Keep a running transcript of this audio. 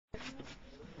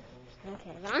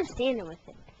Okay, but I'm standing with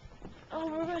it. Oh,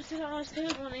 we're gonna sit on this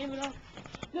table and aim it off.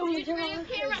 No, You turn on the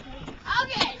camera.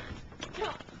 Okay.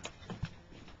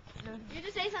 No. You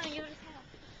just say something. You just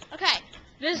tell. Okay.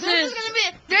 This This is is gonna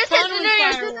be. This is fun the with New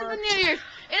Year's. This is the fireworks. New Year's.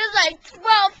 It is like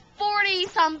 12:40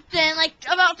 something, like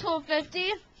about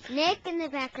 12:50. Nick in the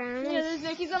background. Yeah, this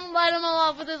Nick. He's gonna light them all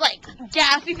up with his like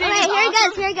gassy thing. Okay, It's here he awesome.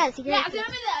 goes, here he goes. Here Yeah, he it's goes.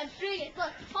 gonna be the biggest.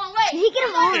 Look, hold on, wait. Did he get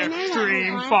them all in there?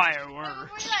 extreme Wait, fireworks.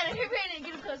 before you light it, here, Brandon,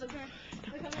 get him close up here.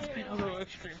 Look over here. Oh,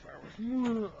 extreme fireworks.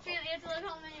 Brandon, you have to look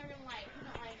how many you're gonna light. He's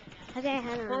not lighting it yet. Okay,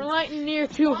 hold We're on. lighting near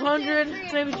 200, 1, 2,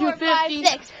 3, maybe 4, 250. 5,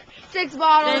 6. 6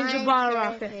 bottles. Then your bottle 1,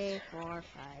 rocket. 2, 3, 4, 5,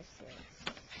 6.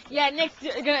 Yeah, Nick's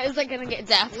gonna get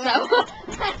deaf, so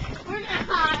we're gonna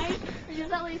hide. Or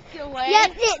just at least get away. Yeah,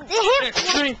 him.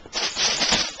 Extreme.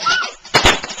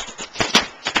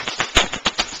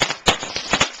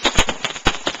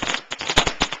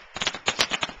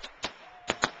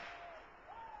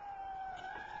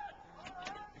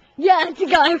 Yeah, it's a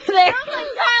guy over there. I'm like,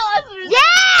 Kyle,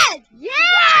 Yes!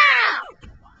 Yeah!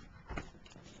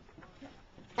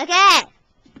 Okay.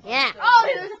 Yeah. oh,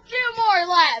 there's a few more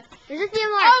left. There's a few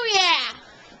more. Oh yeah.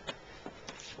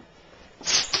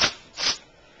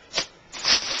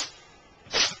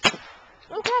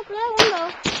 Okay, for that one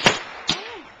though.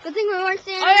 Good thing we weren't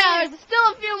standing Oh yeah, there. there's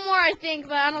still a few more I think,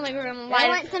 but I don't think we're gonna I light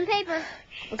want it. some paper.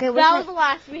 Okay, That was the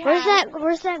last we where's had.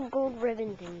 that gold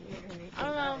ribbon thing? I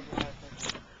don't know.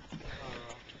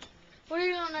 What are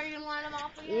you doing? Are you gonna line them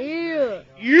off again? Yeah.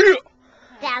 Yeah.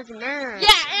 2009. Yeah,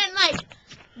 and like,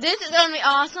 this is gonna be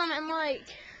awesome, and like,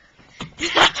 yeah,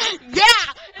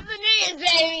 it's the New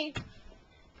Year's, baby.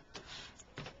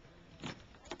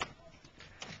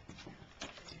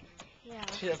 Yeah.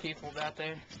 See the people out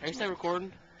there? Are you still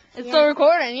recording? It's Yeah. still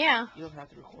recording, yeah. You don't have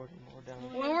to record anymore,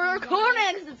 down. When we're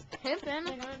recording, 'cause it's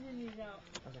pimping.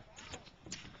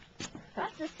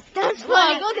 That's Look,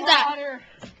 funny. look at that.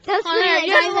 That's Hunter, funny.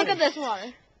 you That have to guy's look like, at this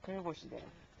water. Come here, what's that?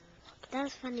 that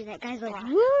was funny. That guy's like,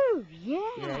 woo, yeah.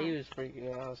 Yeah, he was freaking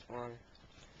out. That was fun.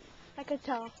 I could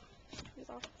tell.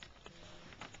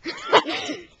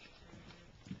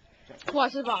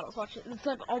 Watch the bottles. Watch it. It's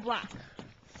like all black.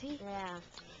 See? Yeah.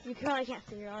 You probably can't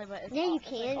see really, but it's Yeah, you all,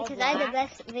 it's like can, all because I have the black.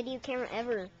 best video camera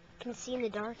ever. Can see in the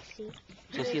dark, see.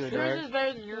 Can see in the Yours dark. is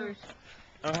better than yours.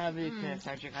 I don't have any camera,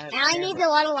 Patrick. I have Allie needs a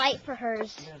lot of light for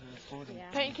hers. Yeah.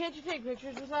 Peyton, Can't you take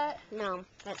pictures with that? No,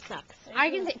 that sucks. I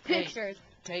can take Hey. pictures.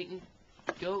 Peyton,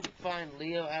 go find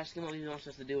Leo. Ask him what he wants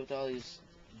us to do with all these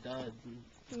duds.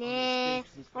 And Nah, all I these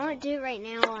sticks and stuff. won't do it right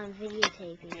now while I'm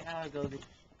videotaping. Yeah, Allie, go do.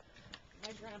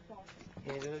 My grandpa.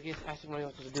 Yeah, go get. Ask him what he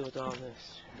wants us to do with all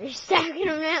this. You're stacking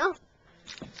them now?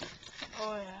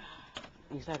 Oh yeah.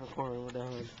 You start recording. We're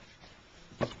done.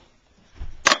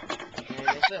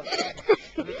 Yeah, what's up?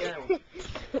 Look at that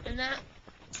one.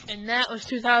 And that was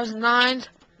 2009's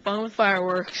Fun with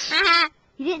Fireworks. Haha!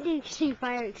 You didn't do extreme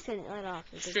fireworks, couldn't let off.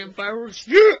 Extreme fireworks.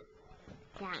 Yeah.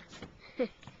 Yeah.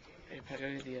 Hey,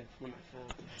 Patrick, go get the my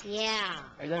phone. Yeah.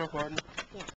 Are you done recording? Yeah.